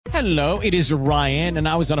Hello, it is Ryan, and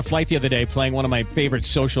I was on a flight the other day playing one of my favorite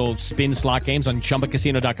social spin slot games on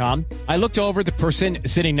ChumbaCasino.com. I looked over at the person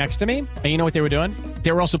sitting next to me, and you know what they were doing?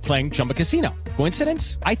 They were also playing Chumba Casino.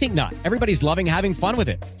 Coincidence? I think not. Everybody's loving having fun with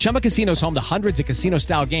it. Chumba Casino is home to hundreds of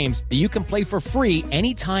casino-style games that you can play for free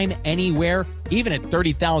anytime, anywhere, even at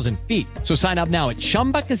 30,000 feet. So sign up now at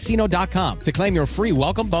ChumbaCasino.com to claim your free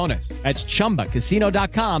welcome bonus. That's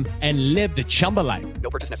ChumbaCasino.com and live the Chumba life.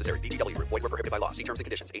 No purchase necessary. VGW. Void where prohibited by law. See terms and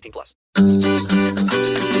conditions. 18+.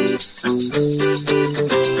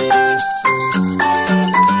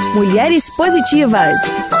 Mulheres Positivas.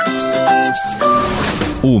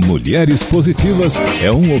 O Mulheres Positivas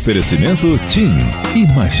é um oferecimento TIM.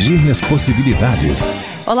 Imagine as possibilidades.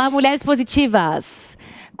 Olá, Mulheres Positivas.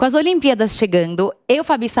 Com as Olimpíadas chegando, eu,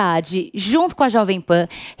 Fabi Saad, junto com a Jovem Pan,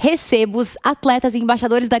 recebo os atletas e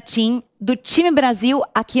embaixadores da TIM, do Time Brasil,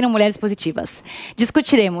 aqui no Mulheres Positivas.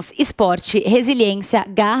 Discutiremos esporte, resiliência,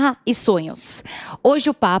 garra e sonhos. Hoje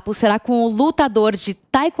o papo será com o lutador de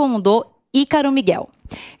Taekwondo, Ícaro Miguel.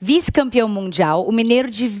 Vice-campeão mundial, o mineiro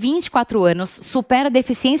de 24 anos supera a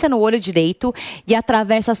deficiência no olho direito e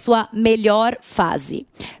atravessa a sua melhor fase.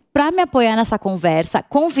 Para me apoiar nessa conversa,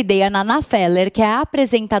 convidei a Naná Feller, que é a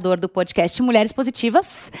apresentadora do podcast Mulheres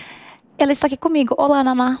Positivas. Ela está aqui comigo. Olá,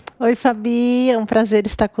 Naná. Oi, Fabi. É um prazer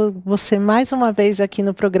estar com você mais uma vez aqui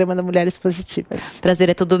no programa da Mulheres Positivas. Prazer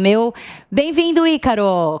é tudo meu. Bem-vindo,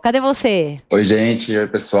 Ícaro. Cadê você? Oi, gente. Oi,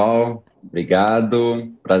 pessoal.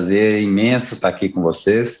 Obrigado, prazer imenso estar aqui com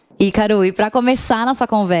vocês. Ícaro, e para começar nossa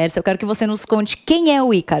conversa, eu quero que você nos conte quem é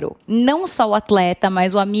o Ícaro. Não só o atleta,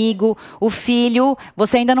 mas o amigo, o filho.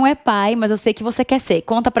 Você ainda não é pai, mas eu sei que você quer ser.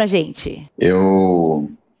 Conta pra gente. O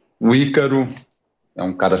Ícaro é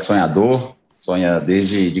um cara sonhador, sonha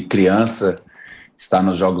desde de criança estar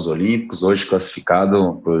nos Jogos Olímpicos, hoje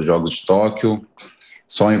classificado para os Jogos de Tóquio.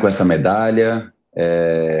 Sonho com essa medalha.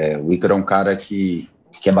 O Ícaro é um cara que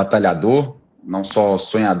é batalhador, não só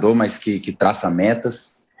sonhador, mas que traça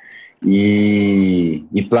metas e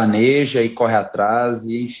planeja e corre atrás,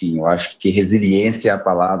 e enfim, eu acho que resiliência é a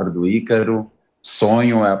palavra do Ícaro,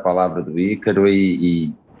 sonho é a palavra do Ícaro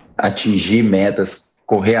e atingir metas,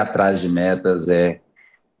 correr atrás de metas,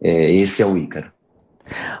 esse é o Ícaro.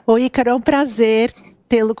 O Ícaro, é um prazer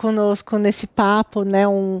tê-lo conosco nesse papo, né?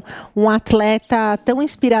 Um atleta tão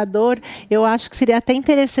inspirador. Eu acho que seria até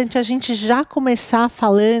interessante a gente já começar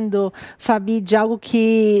falando, Fabi, de algo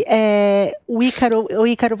que o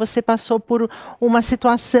Ícaro, você passou por uma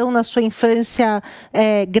situação na sua infância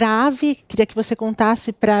grave. Queria que você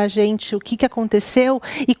contasse para a gente o que aconteceu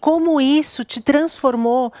e como isso te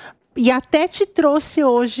transformou e até te trouxe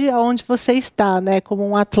hoje aonde você está, né? Como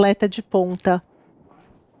um atleta de ponta.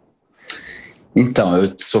 Então,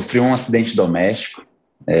 eu sofri um acidente doméstico,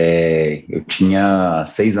 eu tinha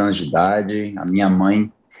 6 anos de idade, a minha mãe,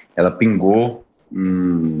 ela pingou,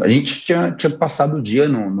 a gente tinha passado o dia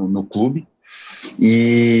no clube,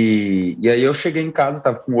 e aí eu cheguei em casa,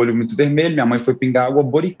 estava com o olho muito vermelho, minha mãe foi pingar água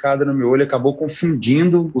boricada no meu olho, acabou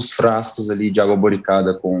confundindo os frascos ali de água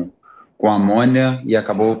boricada com amônia, e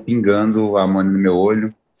acabou pingando a amônia no meu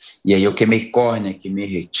olho, e aí eu queimei córnea, queimei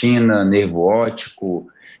retina, nervo óptico,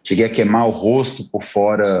 cheguei a queimar o rosto por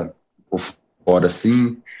fora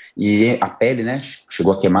assim, e a pele, né,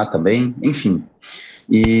 chegou a queimar também, enfim.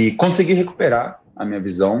 E consegui recuperar a minha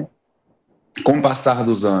visão. Com o passar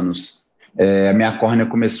dos anos, a minha córnea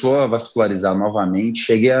começou a vascularizar novamente,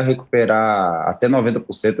 cheguei a recuperar até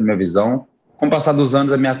 90% da minha visão. Com o passar dos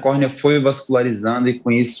anos, a minha córnea foi vascularizando e com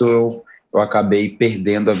isso eu acabei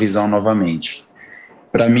perdendo a visão novamente.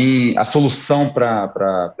 Para mim, a solução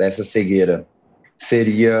para essa cegueira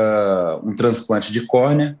seria um transplante de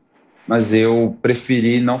córnea, mas eu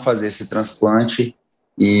preferi não fazer esse transplante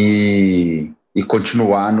e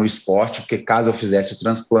continuar no esporte, porque caso eu fizesse o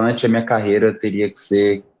transplante, a minha carreira teria que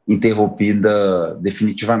ser interrompida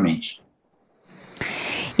definitivamente.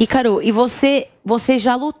 Ícaro, e você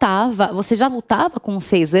já lutava com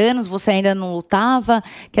 6 anos, você ainda não lutava?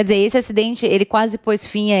 Quer dizer, esse acidente, ele quase pôs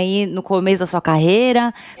fim aí no começo da sua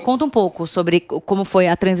carreira. Conta um pouco sobre como foi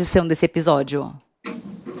a transição desse episódio.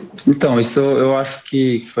 Então, isso eu acho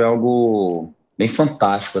que foi algo bem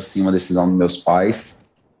fantástico, assim, uma decisão dos meus pais.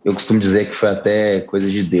 Eu costumo dizer que foi até coisa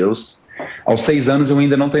de Deus. Aos 6 anos eu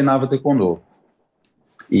ainda não treinava taekwondo.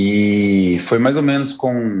 E foi mais ou menos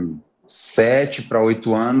com 7 para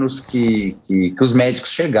 8 anos que os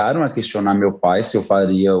médicos chegaram a questionar meu pai se eu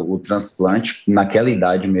faria o transplante, naquela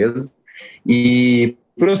idade mesmo. E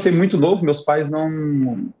por eu ser muito novo, meus pais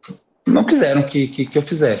não quiseram que eu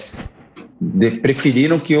fizesse.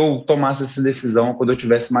 Preferiram que eu tomasse essa decisão quando eu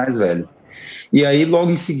tivesse mais velho. E aí,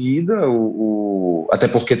 logo em seguida, até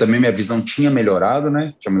porque também minha visão tinha melhorado,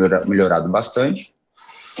 né? Tinha melhorado bastante.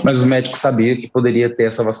 Mas o médico sabia que poderia ter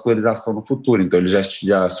essa vascularização no futuro. Então, eles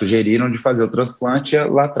já sugeriram de fazer o transplante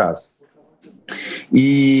lá atrás.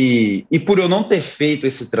 E por eu não ter feito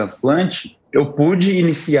esse transplante, eu pude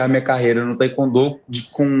iniciar minha carreira no taekwondo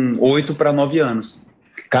com 8 para 9 anos.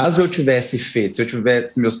 Caso eu tivesse feito,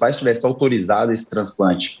 se meus pais tivessem autorizado esse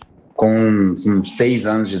transplante com 6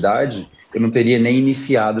 anos de idade, eu não teria nem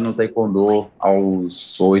iniciado no taekwondo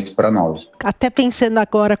aos 8 para 9. Até pensando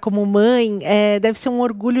agora como mãe, deve ser um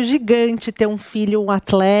orgulho gigante ter um filho, um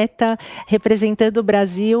atleta, representando o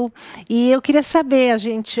Brasil. E eu queria saber,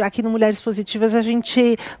 aqui no Mulheres Positivas, a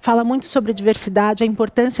gente fala muito sobre diversidade, a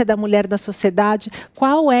importância da mulher na sociedade.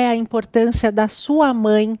 Qual é a importância da sua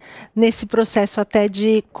mãe nesse processo até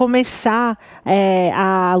de começar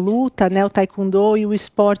a luta, né, o taekwondo e o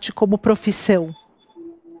esporte como profissão?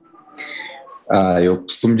 Eu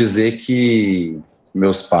costumo dizer que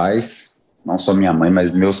meus pais, não só minha mãe,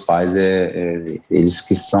 mas meus pais, eles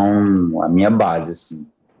que são a minha base, assim.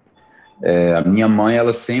 A minha mãe,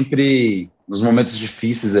 ela sempre, nos momentos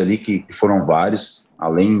difíceis ali, que foram vários,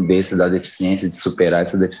 além desse da deficiência, de superar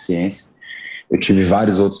essa deficiência, eu tive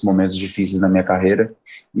vários outros momentos difíceis na minha carreira,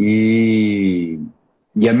 e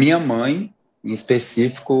a minha mãe, em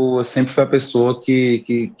específico, sempre foi a pessoa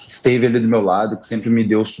que esteve ali do meu lado, que sempre me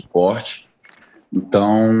deu suporte.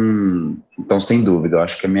 Então, sem dúvida, eu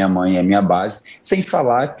acho que a minha mãe é a minha base. Sem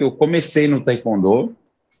falar que eu comecei no taekwondo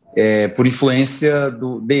por influência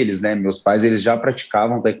deles, né? Meus pais, eles já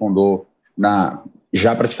praticavam taekwondo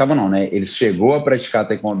já praticavam não, né? Eles chegou a praticar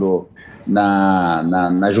taekwondo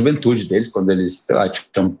na juventude deles, quando eles, sei lá,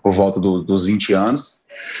 tinham por volta dos 20 anos.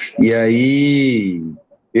 E aí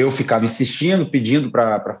eu ficava insistindo, pedindo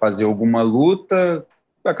para fazer alguma luta,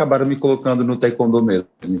 acabaram me colocando no taekwondo mesmo.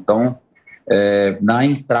 Então, na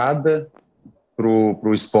entrada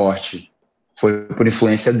pro esporte foi por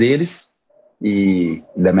influência deles e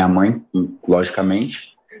da minha mãe,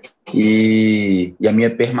 logicamente, e a minha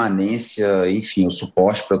permanência, enfim, o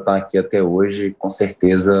suporte para eu estar aqui até hoje, com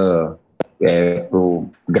certeza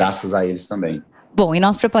graças a eles também. Bom, e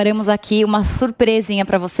nós preparamos aqui uma surpresinha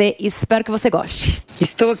para você e espero que você goste.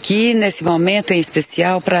 Estou aqui nesse momento em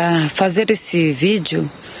especial para fazer esse vídeo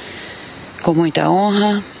com muita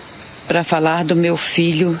honra, para falar do meu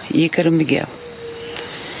filho Ícaro Miguel.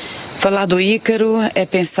 Falar do Ícaro é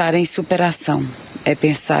pensar em superação, é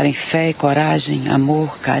pensar em fé, coragem,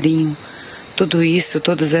 amor, carinho. Tudo isso,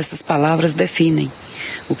 todas essas palavras definem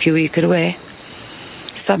o que o Ícaro é.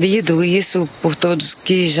 Sabido isso por todos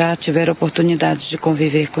que já tiveram oportunidade de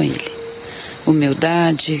conviver com ele.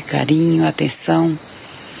 Humildade, carinho, atenção.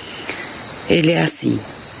 Ele é assim.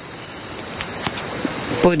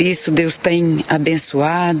 Por isso Deus tem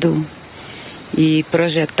abençoado e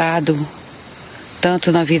projetado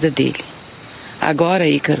tanto na vida dele. Agora,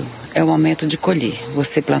 Ícaro, é o momento de colher.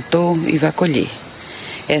 Você plantou e vai colher.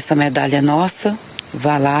 Essa medalha é nossa,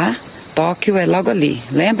 vá lá, Tóquio é logo ali,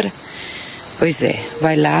 lembra? Pois é,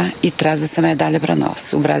 vai lá e traz essa medalha para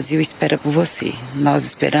nós. O Brasil espera por você. Nós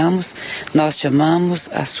esperamos, nós te amamos,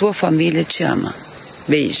 a sua família te ama.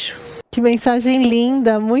 Beijo. Que mensagem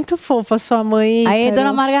linda, muito fofa sua mãe. Aê, Ícaro.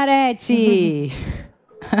 Dona Margarete!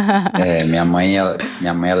 Minha mãe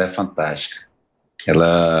ela é fantástica.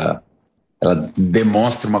 Ela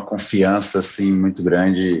demonstra uma confiança assim muito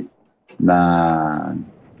grande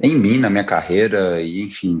em mim, na minha carreira, e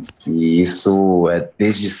enfim, e isso é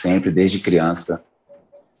desde sempre, desde criança.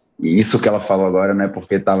 E isso que ela falou agora não é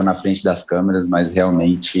porque estava na frente das câmeras, mas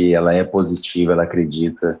realmente ela é positiva, ela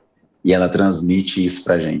acredita e ela transmite isso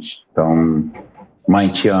pra gente. Então, mãe,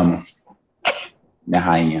 te amo, minha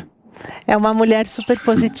rainha. É uma mulher super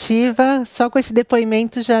positiva, só com esse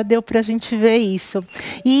depoimento já deu pra gente ver isso.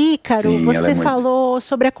 E, Ícaro, sim, você falou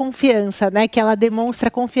sobre a confiança, né? Que ela demonstra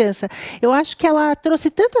confiança. Eu acho que ela trouxe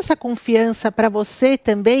tanta essa confiança para você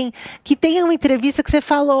também, que tem uma entrevista que você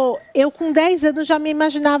falou, eu com 10 anos já me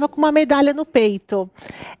imaginava com uma medalha no peito.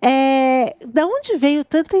 Da onde veio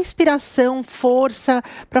tanta inspiração, força,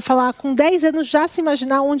 para falar, com 10 anos já se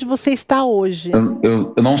imaginar onde você está hoje?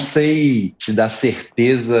 Eu não sei te dar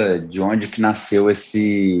certeza de onde que nasceu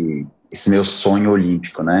esse meu sonho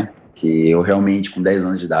olímpico, né? Que eu realmente, com 10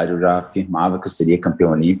 anos de idade, eu já afirmava que eu seria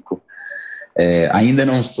campeão olímpico. Ainda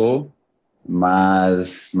não sou,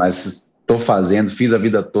 mas estou fiz a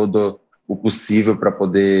vida toda o possível para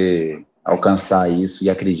poder alcançar isso e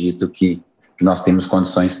acredito que nós temos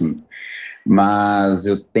condições sim. Mas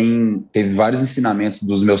teve vários ensinamentos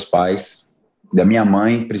dos meus pais, da minha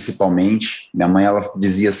mãe principalmente. Minha mãe, ela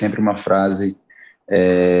dizia sempre uma frase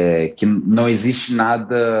que não existe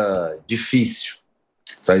nada difícil,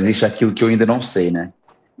 só existe aquilo que eu ainda não sei, né?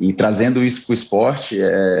 E trazendo isso para o esporte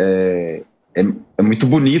é muito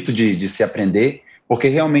bonito de se aprender, porque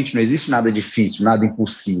realmente não existe nada difícil, nada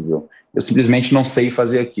impossível. Eu simplesmente não sei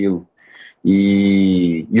fazer aquilo.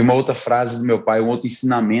 E uma outra frase do meu pai, um outro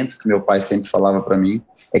ensinamento que meu pai sempre falava para mim,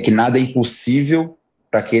 é que nada é impossível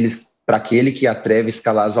para aquele que atreve a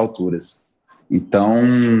escalar as alturas. Então,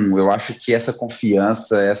 eu acho que essa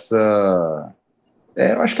confiança,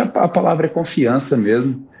 eu acho que a palavra é confiança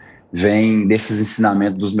mesmo, vem desses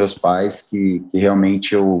ensinamentos dos meus pais, que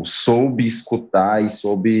realmente eu soube escutar e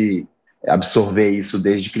soube absorver isso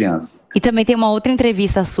desde criança. E também tem uma outra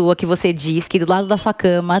entrevista sua que você diz que do lado da sua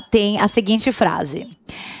cama tem a seguinte frase: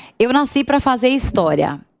 eu nasci para fazer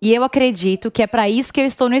história. E eu acredito que é para isso que eu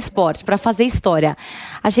estou no esporte, para fazer história.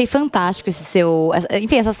 Achei fantástico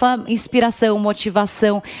essa sua inspiração,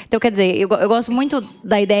 motivação. Então, quer dizer, eu gosto muito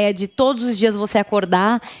da ideia de todos os dias você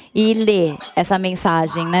acordar e ler essa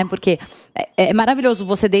mensagem, né? Porque é maravilhoso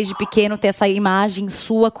você, desde pequeno, ter essa imagem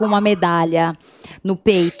sua com uma medalha no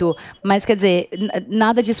peito. Mas, quer dizer,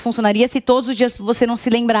 nada disso funcionaria se todos os dias você não se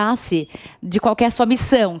lembrasse de qual que é a sua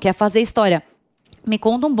missão, que é fazer história. Me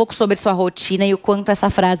conta um pouco sobre sua rotina e o quanto essa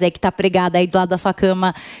frase aí que está pregada aí do lado da sua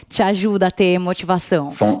cama te ajuda a ter motivação.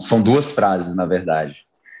 São duas frases, na verdade.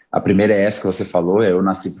 A primeira é essa que você falou, eu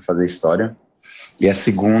nasci para fazer história. E a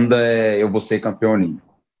segunda é eu vou ser campeão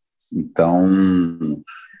olímpico. Então,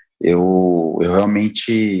 eu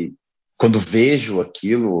realmente, quando vejo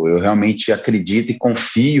aquilo, eu realmente acredito e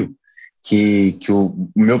confio que o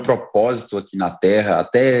meu propósito aqui na Terra,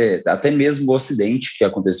 até mesmo o acidente que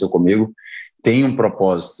aconteceu comigo, tem um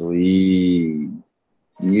propósito, e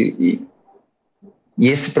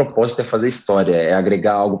esse propósito é fazer história, é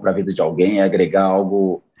agregar algo para a vida de alguém, é agregar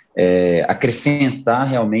algo, acrescentar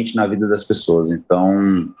realmente na vida das pessoas.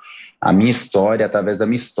 Então, a minha história, através da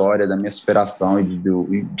minha história, da minha superação e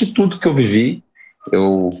de tudo que eu vivi,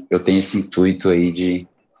 eu tenho esse intuito aí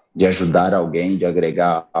de ajudar alguém, de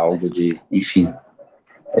agregar algo, enfim,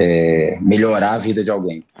 melhorar a vida de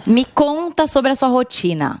alguém. Me conta sobre a sua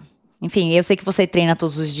rotina. Enfim, eu sei que você treina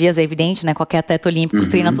todos os dias, é evidente, né? Qualquer atleta olímpico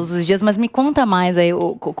treina todos os dias, mas me conta mais aí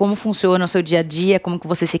como funciona o seu dia a dia, como que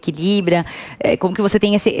você se equilibra, como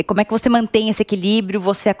é que você mantém esse equilíbrio,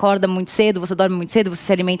 você acorda muito cedo, você dorme muito cedo, você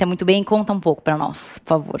se alimenta muito bem? Conta um pouco para nós, por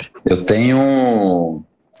favor. Eu tenho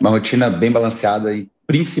uma rotina bem balanceada, e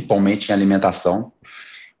principalmente em alimentação.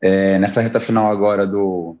 Nessa reta final agora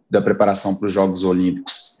da preparação para os Jogos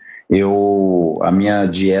Olímpicos, a minha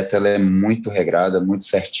dieta ela é muito regrada, muito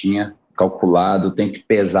certinha, calculado, tenho que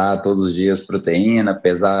pesar todos os dias proteína,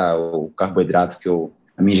 pesar o carboidrato,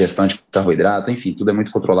 a minha ingestão de carboidrato, enfim, tudo é muito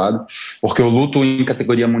controlado, porque eu luto em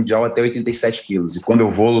categoria mundial até 87 quilos, e quando eu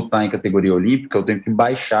vou lutar em categoria olímpica, eu tenho que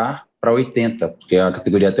baixar para 80, porque a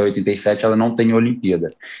categoria até 87 ela não tem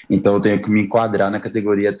Olimpíada, então eu tenho que me enquadrar na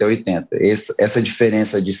categoria até 80. Essa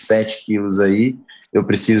diferença de 7 quilos aí, eu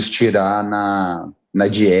preciso tirar na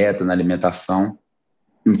dieta, na alimentação.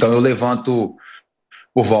 Então eu levanto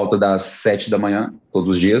por volta das 7 da manhã,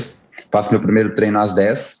 todos os dias, faço meu primeiro treino às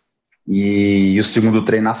 10 e o segundo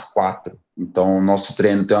treino às 4. Então o nosso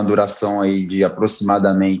treino tem uma duração aí de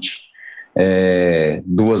aproximadamente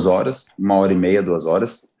 2 horas, 1h30, 2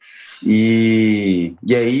 horas. E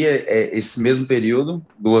aí esse mesmo período,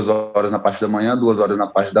 2 horas na parte da manhã, 2 horas na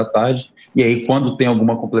parte da tarde, e aí quando tem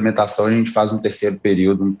alguma complementação a gente faz um terceiro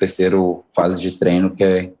período, fase de treino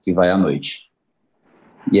que vai à noite.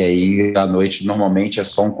 E aí à noite normalmente é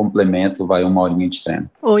só um complemento, vai 1 horinha de treino.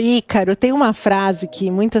 Ô Ícaro, tem uma frase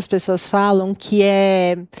que muitas pessoas falam que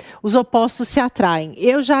é: os opostos se atraem.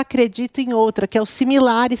 Eu já acredito em outra, que é os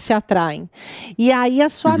similares se atraem. E aí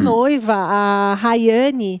a sua noiva, a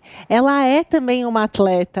Rayane, ela é também uma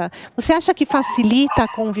atleta. Você acha que facilita a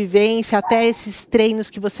convivência, até esses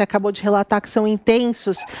treinos que você acabou de relatar que são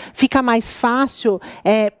intensos, fica mais fácil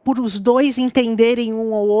por os dois entenderem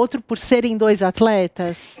um ao outro, por serem dois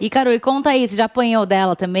atletas? Ícaro, e conta aí, você já apanhou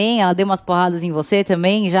dela também? Ela deu umas porradas em você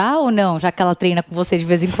também, já ou não? Já que ela treina com você de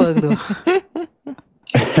vez em quando?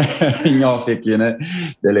 Em off aqui, né?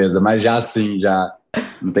 Beleza, mas já sim, já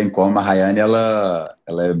não tem como. A Rayane, ela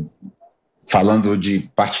é, falando de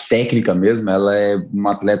parte técnica mesmo, ela é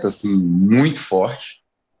uma atleta assim, muito forte.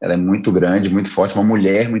 Ela é muito grande, muito forte, uma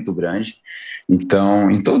mulher muito grande.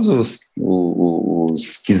 Então, em todos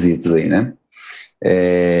os quesitos aí, né?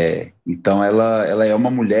 Então ela é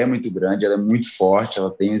uma mulher muito grande, ela é muito forte,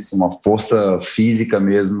 ela tem assim, uma força física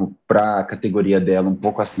mesmo para a categoria dela um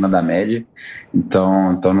pouco acima da média,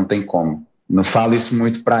 então não tem como. Não falo isso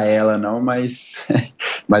muito para ela, não, mas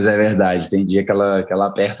é verdade. Tem dia que ela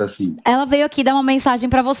aperta assim. Ela veio aqui dar uma mensagem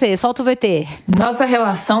para você. Solta o VT. Nossa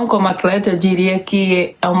relação como atleta, eu diria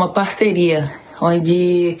que é uma parceria,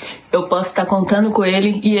 onde eu posso estar contando com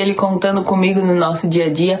ele e ele contando comigo no nosso dia a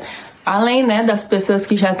dia. Além, né, das pessoas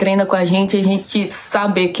que já treinam com a gente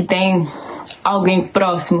saber que tem alguém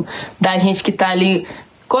próximo da gente que tá ali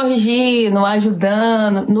corrigindo,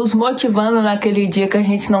 ajudando, nos motivando naquele dia que a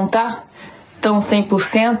gente não tá tão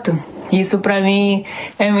 100%. Isso pra mim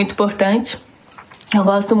é muito importante. Eu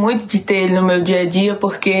gosto muito de ter ele no meu dia a dia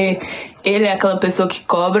porque ele é aquela pessoa que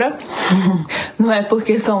cobra. Não é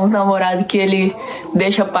porque somos namorados que ele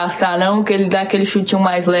deixa passar, não, que ele dá aquele chutinho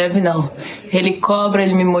mais leve, não. Ele cobra,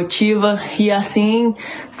 ele me motiva e assim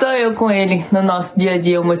sou eu com ele no nosso dia a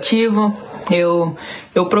dia. Eu motivo,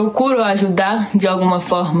 eu procuro ajudar de alguma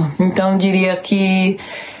forma. Então eu diria que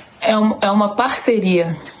é uma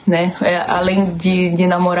parceria, né? Além de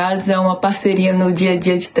namorados, é uma parceria no dia a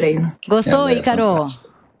dia de treino. Gostou, Ícaro?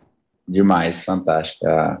 Demais,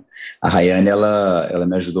 fantástica. A Rayane, ela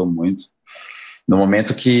me ajudou muito. No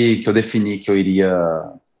momento que eu defini que eu iria...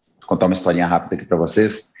 Vou contar uma historinha rápida aqui para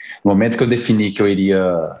vocês. No momento que eu defini que eu iria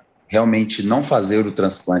realmente não fazer o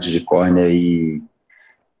transplante de córnea e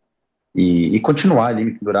continuar ali,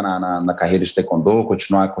 me pendurar na carreira de taekwondo,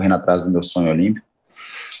 continuar correndo atrás do meu sonho olímpico,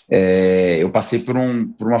 eu passei por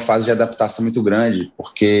uma fase de adaptação muito grande,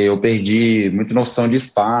 porque eu perdi muita noção de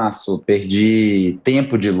espaço, perdi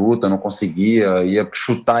tempo de luta, não conseguia, ia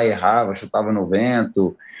chutar, errava, chutava no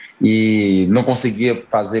vento, e não conseguia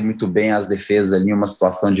fazer muito bem as defesas ali em uma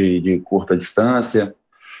situação de curta distância,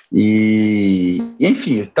 e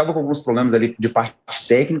enfim, estava com alguns problemas ali de parte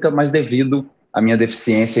técnica, mas devido à minha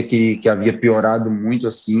deficiência que havia piorado muito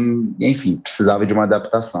assim, e, enfim, precisava de uma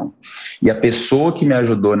adaptação. E a pessoa que me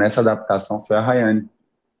ajudou nessa adaptação foi a Rayane.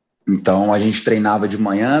 Então a gente treinava de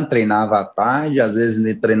manhã, treinava à tarde, às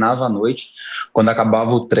vezes treinava à noite. Quando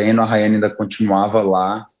acabava o treino, a Rayane ainda continuava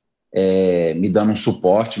lá, me dando um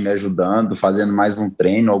suporte, me ajudando, fazendo mais um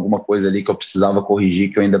treino, alguma coisa ali que eu precisava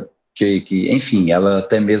corrigir, que eu ainda... enfim, ela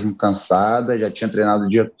até mesmo cansada, já tinha treinado o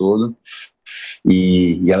dia todo,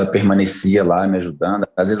 e ela permanecia lá me ajudando.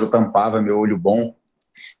 Às vezes eu tampava meu olho bom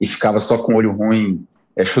e ficava só com o olho ruim,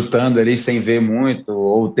 chutando ali sem ver muito,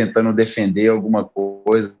 ou tentando defender alguma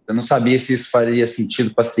coisa. Eu não sabia se isso faria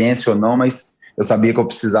sentido para a ciência ou não, mas eu sabia que eu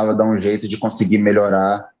precisava dar um jeito de conseguir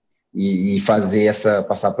melhorar e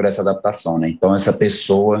passar por essa adaptação, né? Então essa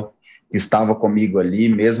pessoa que estava comigo ali,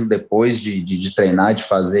 mesmo depois de treinar,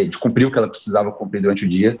 de cumprir o que ela precisava cumprir durante o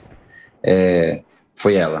dia,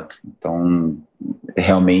 foi ela. Então,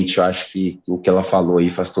 realmente, eu acho que o que ela falou aí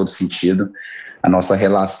faz todo sentido. A nossa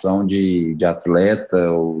relação de atleta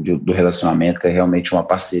ou do relacionamento é realmente uma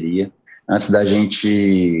parceria. Antes da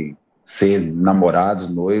gente ser namorados,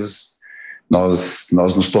 noivos, nós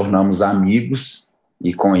nos tornamos amigos,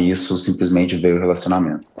 e com isso simplesmente veio o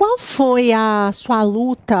relacionamento. Qual foi a sua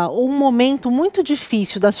luta ou um momento muito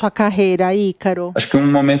difícil da sua carreira, Ícaro? Acho que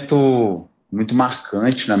um momento muito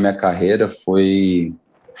marcante na minha carreira foi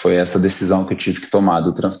essa decisão que eu tive que tomar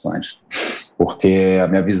do transplante. Porque a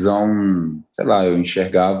minha visão, sei lá, eu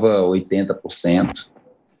enxergava 80%,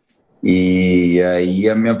 e aí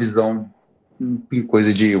a minha visão, em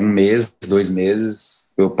coisa de 1 mês, 2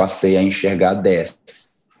 meses, eu passei a enxergar 10%.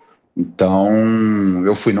 Então,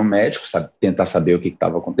 eu fui no médico, tentar saber o que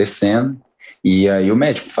estava acontecendo, e aí o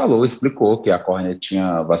médico explicou que a córnea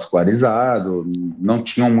tinha vascularizado, não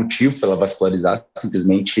tinha um motivo para ela vascularizar,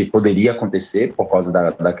 simplesmente poderia acontecer por causa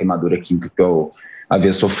da queimadura química que eu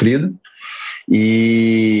havia sofrido,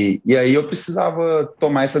 e aí eu precisava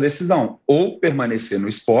tomar essa decisão, ou permanecer no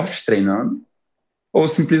esporte treinando, ou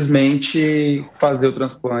simplesmente fazer o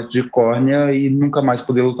transplante de córnea e nunca mais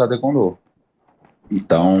poder lutar taekwondo.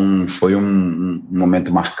 Então, foi um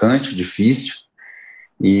momento marcante, difícil,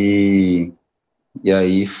 e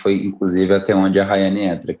aí foi, inclusive, até onde a Rayane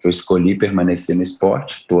entra, que eu escolhi permanecer no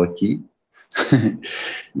esporte, estou aqui,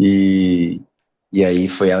 e aí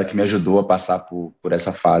foi ela que me ajudou a passar por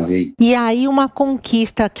essa fase aí. E aí uma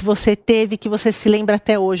conquista que você teve, que você se lembra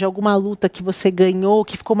até hoje, alguma luta que você ganhou,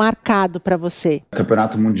 que ficou marcado para você?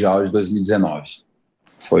 Campeonato Mundial de 2019.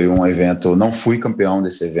 Foi um evento, não fui campeão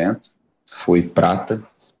desse evento, fui prata,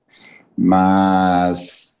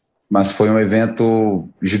 mas foi um evento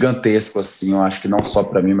gigantesco, assim, eu acho que não só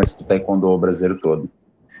para mim, mas para o taekwondo brasileiro todo.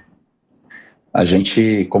 A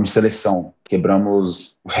gente, como seleção,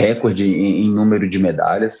 quebramos o recorde em número de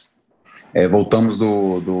medalhas, voltamos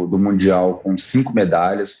do Mundial com 5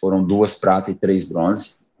 medalhas, foram 2 prata e 3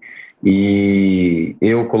 bronze, e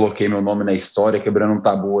eu coloquei meu nome na história, quebrando um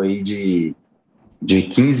tabu aí de de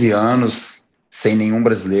 15 anos sem nenhum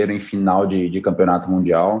brasileiro em final de campeonato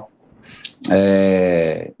mundial.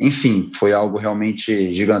 Enfim, foi algo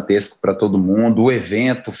realmente gigantesco para todo mundo. O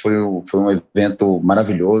evento foi um evento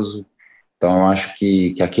maravilhoso. Então, eu acho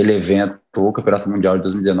que aquele evento, o Campeonato Mundial de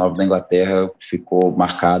 2019 da Inglaterra, ficou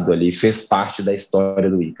marcado ali, fez parte da história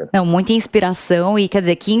do Ícaro. Não, muita inspiração e, quer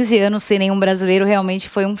dizer, 15 anos sem nenhum brasileiro realmente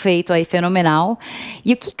foi um feito aí fenomenal.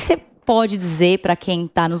 E o que você pode dizer para quem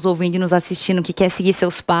está nos ouvindo e nos assistindo, que quer seguir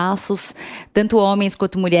seus passos, tanto homens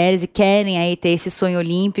quanto mulheres, e querem aí ter esse sonho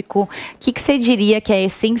olímpico? O que você diria que é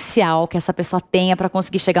essencial que essa pessoa tenha para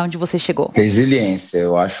conseguir chegar onde você chegou? Resiliência,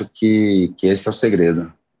 eu acho que esse é o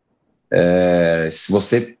segredo. Se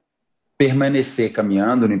você permanecer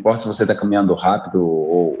caminhando, não importa se você está caminhando rápido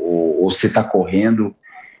ou se está correndo,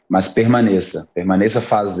 mas permaneça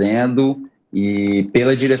fazendo e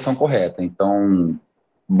pela direção correta. Então,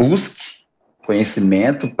 busque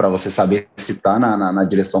conhecimento para você saber se está na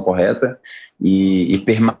direção correta e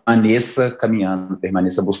permaneça caminhando,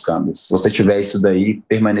 permaneça buscando. Se você tiver isso daí,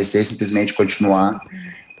 permanecer, simplesmente continuar,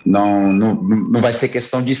 não vai ser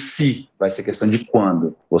questão de se, vai ser questão de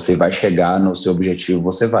quando você vai chegar no seu objetivo,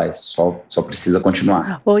 você vai, só precisa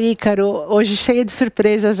continuar. Ô Ícaro, hoje cheia de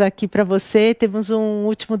surpresas aqui para você, temos um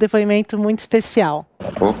último depoimento muito especial.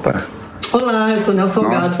 Opa! Olá, eu sou Nel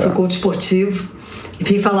Salgado, sou coach esportivo e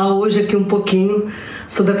vim falar hoje aqui um pouquinho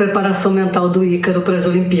sobre a preparação mental do Ícaro para as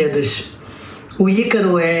Olimpíadas. O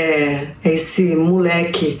Ícaro é esse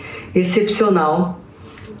moleque excepcional,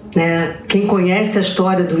 né? Quem conhece a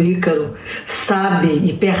história do Ícaro sabe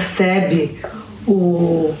e percebe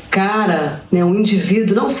o cara, né? O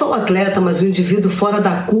indivíduo, não só o atleta, mas o indivíduo fora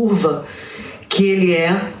da curva que ele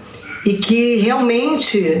é, e que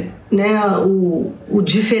realmente, né, o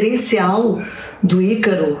diferencial do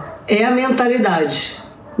Ícaro é a mentalidade,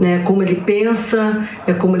 né? Como ele pensa,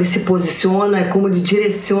 é como ele se posiciona, é como ele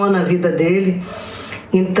direciona a vida dele.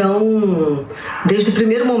 Então, desde o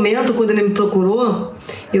primeiro momento, quando ele me procurou,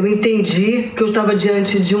 eu entendi que eu estava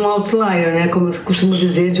diante de um outlier, né? Como eu costumo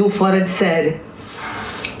dizer, de um fora de série.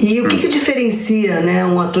 E o que diferencia, né,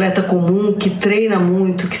 um atleta comum que treina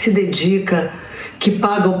muito, que se dedica, que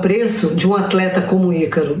paga o preço de um atleta como o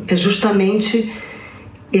Ícaro? É justamente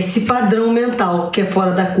esse padrão mental que é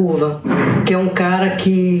fora da curva, que é um cara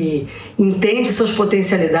que entende suas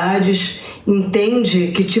potencialidades, entende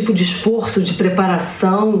que tipo de esforço, de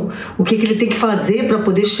preparação, o que ele tem que fazer para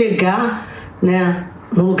poder chegar, né,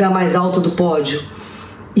 no lugar mais alto do pódio.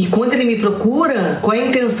 E quando ele me procura, qual é a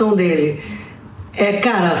intenção dele?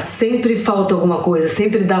 Cara, sempre falta alguma coisa,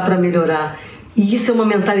 sempre dá para melhorar. E isso é uma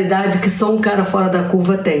mentalidade que só um cara fora da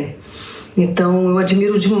curva tem. Então eu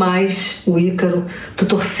admiro demais o Ícaro, tô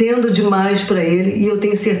torcendo demais para ele e eu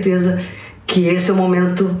tenho certeza que esse é o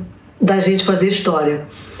momento da gente fazer história.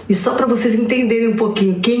 E só para vocês entenderem um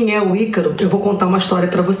pouquinho quem é o Ícaro, eu vou contar uma história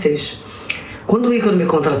para vocês. Quando o Ícaro me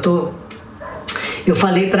contratou, eu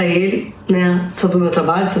falei para ele, né, sobre o meu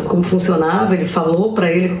trabalho, sobre como funcionava. Ele falou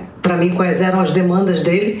para mim quais eram as demandas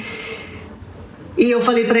dele. E eu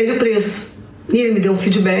falei para ele o preço. E ele me deu um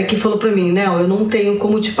feedback e falou para mim: Nel, eu não tenho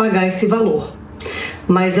como te pagar esse valor.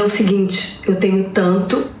 Mas é o seguinte, eu tenho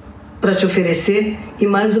tanto para te oferecer e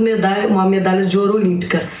mais uma medalha de ouro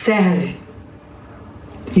olímpica. Serve?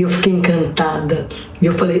 E eu fiquei encantada. E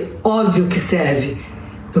eu falei: óbvio que serve.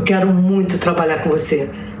 Eu quero muito trabalhar com você.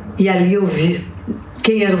 E ali eu vi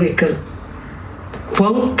quem era o Ícaro.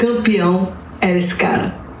 Quão campeão era esse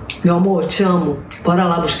cara. Meu amor, te amo. Bora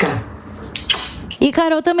lá buscar.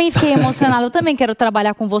 Ícaro, eu também fiquei emocionada. Eu também quero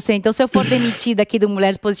trabalhar com você. Então, se eu for demitida aqui do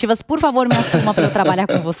Mulheres Positivas, por favor, me assuma para eu trabalhar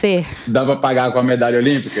com você. Dá pra pagar com a medalha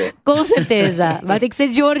olímpica? Com certeza. Vai ter que ser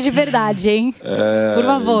de ouro de verdade, hein? Por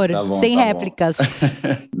favor, tá bom, sem réplicas.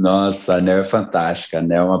 Nossa, a Nel é fantástica. A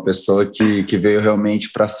Nel é uma pessoa que veio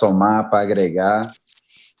realmente para somar, para agregar.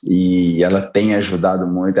 E ela tem ajudado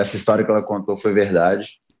muito. Essa história que ela contou foi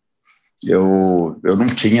verdade. Eu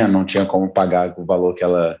não tinha como pagar o valor que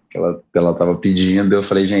ela estava pedindo. Eu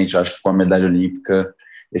falei: gente, eu acho que com a medalha olímpica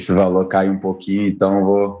esse valor cai um pouquinho, então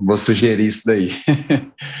vou sugerir isso daí.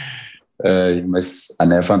 Mas a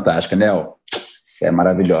Nel é fantástica. Nel, você é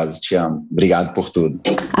maravilhosa, te amo. Obrigado por tudo.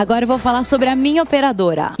 Agora eu vou falar sobre a minha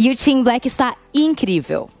operadora. E o Team Black está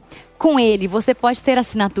incrível. Com ele, você pode ter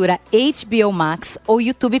assinatura HBO Max ou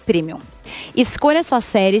YouTube Premium. Escolha suas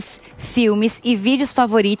séries, filmes e vídeos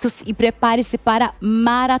favoritos e prepare-se para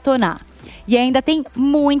maratonar. E ainda tem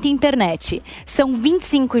muita internet. São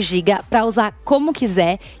 25 GB para usar como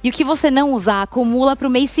quiser e o que você não usar acumula para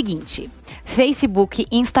o mês seguinte. Facebook,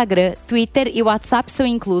 Instagram, Twitter e WhatsApp são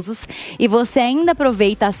inclusos e você ainda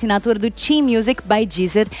aproveita a assinatura do Team Music by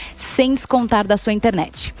Deezer sem descontar da sua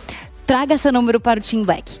internet. Traga seu número para o Team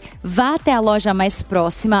Black. Vá até a loja mais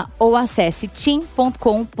próxima ou acesse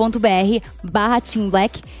team.com.br/Team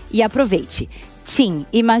Black e aproveite. Team,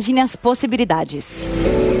 imagine as possibilidades.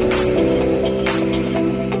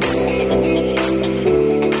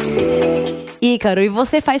 Ícaro, e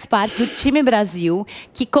você faz parte do Time Brasil,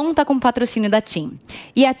 que conta com o patrocínio da TIM.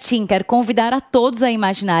 E a TIM quer convidar a todos a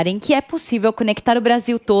imaginarem que é possível conectar o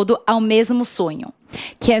Brasil todo ao mesmo sonho,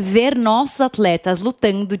 que é ver nossos atletas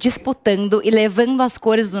lutando, disputando e levando as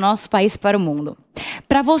cores do nosso país para o mundo.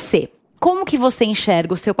 Para você, como que você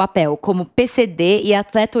enxerga o seu papel como PCD e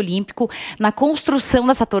atleta olímpico na construção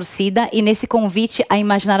dessa torcida e nesse convite a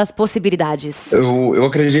imaginar as possibilidades? Eu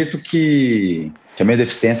acredito que a minha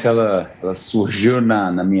deficiência ela surgiu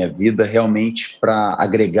na minha vida realmente para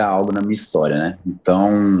agregar algo na minha história, né?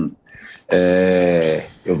 Então,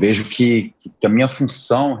 eu vejo que a minha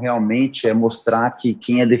função realmente é mostrar que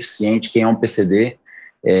quem é deficiente, quem é um PCD,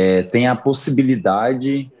 tem a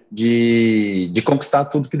possibilidade de conquistar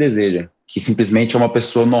tudo que deseja, que simplesmente é uma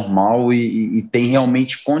pessoa normal e tem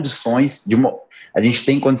realmente condições a gente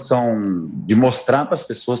tem condição de mostrar para as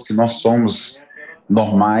pessoas que nós somos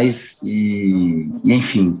normais e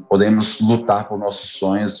enfim, podemos lutar por nossos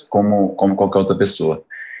sonhos como qualquer outra pessoa.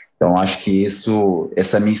 Então, acho que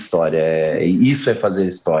essa é a minha história. Isso é fazer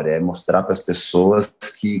história, é mostrar para as pessoas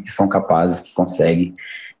que são capazes, que conseguem.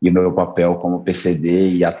 E o meu papel como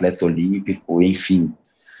PCD e atleta olímpico, enfim,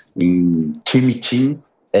 em time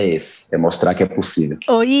é esse, é mostrar que é possível.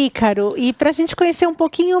 Ô Ícaro, e para a gente conhecer um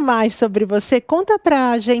pouquinho mais sobre você, conta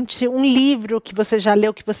pra gente um livro que você já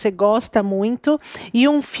leu, que você gosta muito, e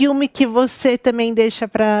um filme que você também deixa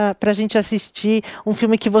pra gente assistir, um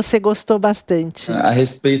filme que você gostou bastante. A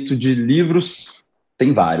respeito de livros,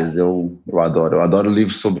 tem vários, eu adoro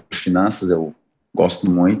livros sobre finanças, eu gosto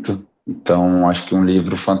muito, então acho que um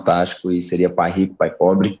livro fantástico seria Pai Rico, Pai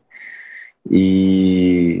Pobre,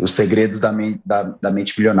 e Os Segredos da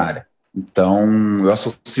Mente Milionária. Então, eu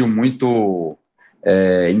associo muito o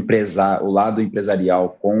lado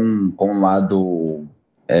empresarial com o lado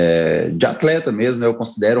de atleta mesmo. Eu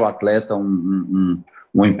considero o atleta um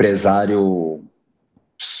empresário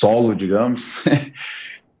solo, digamos.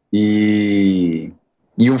 e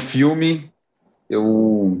um filme,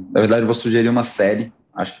 na verdade, eu vou sugerir uma série,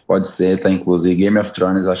 acho que pode ser, tá? Inclusive Game of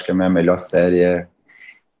Thrones, acho que é a minha melhor série,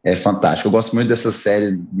 é fantástico. Eu gosto muito dessas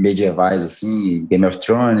séries medievais, assim, Game of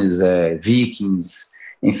Thrones, Vikings,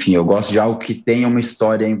 enfim, eu gosto de algo que tenha uma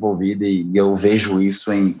história envolvida e eu vejo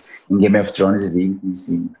isso em Game of Thrones e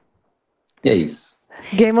Vikings, e é isso.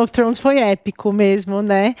 Game of Thrones foi épico mesmo,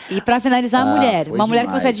 né? E para finalizar, a mulher. Uma mulher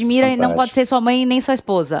que você admira fantástico. E não pode ser sua mãe nem sua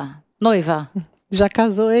esposa. Noiva. Já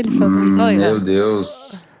casou ele, família? Noiva. Meu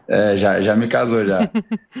Deus. Já me casou, já.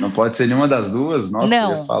 Não pode ser nenhuma das duas? Nossa,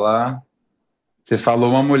 não. Eu ia falar... Você falou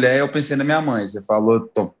uma mulher, eu pensei na minha mãe. Você falou,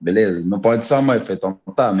 beleza, não pode ser sua mãe. Eu falei, então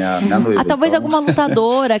tá, minha noiva. Talvez alguma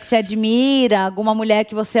lutadora que você admira, alguma mulher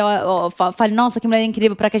que você fale, nossa, que mulher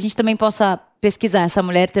incrível, para que a gente também possa pesquisar essa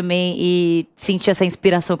mulher também e sentir essa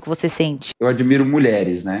inspiração que você sente. Eu admiro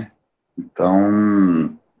mulheres, né?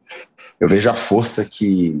 Então, eu vejo a força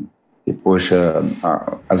que poxa,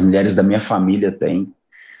 as mulheres da minha família têm.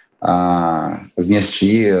 As minhas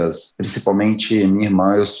tias, principalmente minha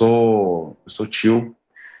irmã. Eu sou tio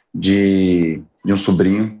de um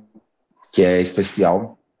sobrinho que é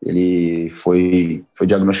especial. Ele foi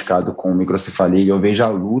diagnosticado com microcefalia e eu vejo a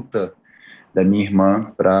luta da minha irmã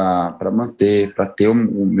para ter o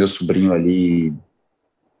meu sobrinho ali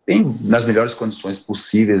bem nas melhores condições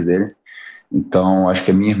possíveis dele. Então, acho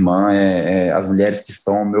que a minha irmã, as mulheres que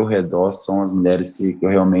estão ao meu redor são as mulheres que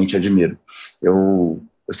eu realmente admiro. Eu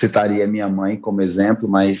citaria a minha mãe como exemplo,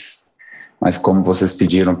 mas como vocês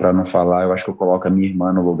pediram para não falar, eu acho que eu coloco a minha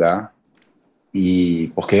irmã no lugar,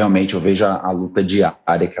 porque realmente eu vejo a luta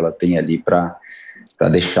diária que ela tem ali para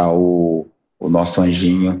deixar o nosso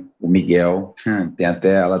anjinho, o Miguel,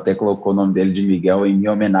 ela até colocou o nome dele de Miguel em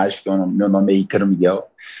minha homenagem, porque meu nome é Ícaro Miguel,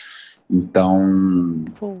 então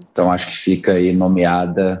acho que fica aí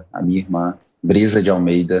nomeada a minha irmã, Brisa de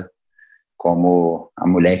Almeida, como a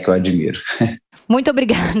mulher que eu admiro. Muito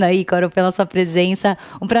obrigada, Ícaro, pela sua presença.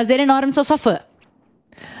 Um prazer enorme, sou sua fã.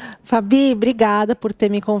 Fabi, obrigada por ter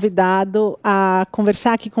me convidado a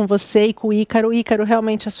conversar aqui com você e com o Ícaro. Ícaro,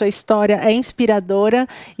 realmente a sua história é inspiradora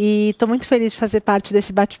e estou muito feliz de fazer parte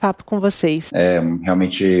desse bate-papo com vocês.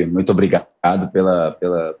 Realmente, muito obrigado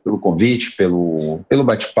pelo convite, pelo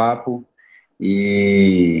bate-papo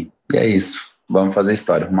e é isso. Vamos fazer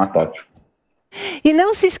história, rumo a Tóquio. E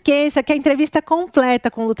não se esqueça que a entrevista completa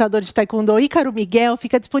com o lutador de taekwondo Ícaro Miguel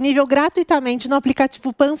fica disponível gratuitamente no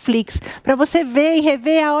aplicativo Panflix, para você ver e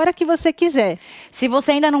rever a hora que você quiser. Se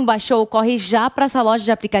você ainda não baixou, corre já para essa loja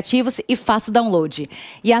de aplicativos e faça o download.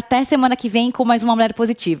 E até semana que vem com mais uma Mulher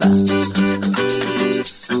Positiva.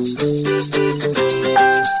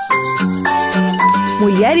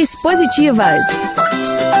 Mulheres Positivas.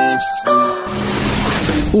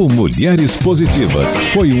 O Mulheres Positivas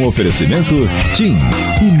foi um oferecimento TIM.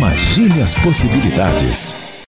 Imagine as possibilidades.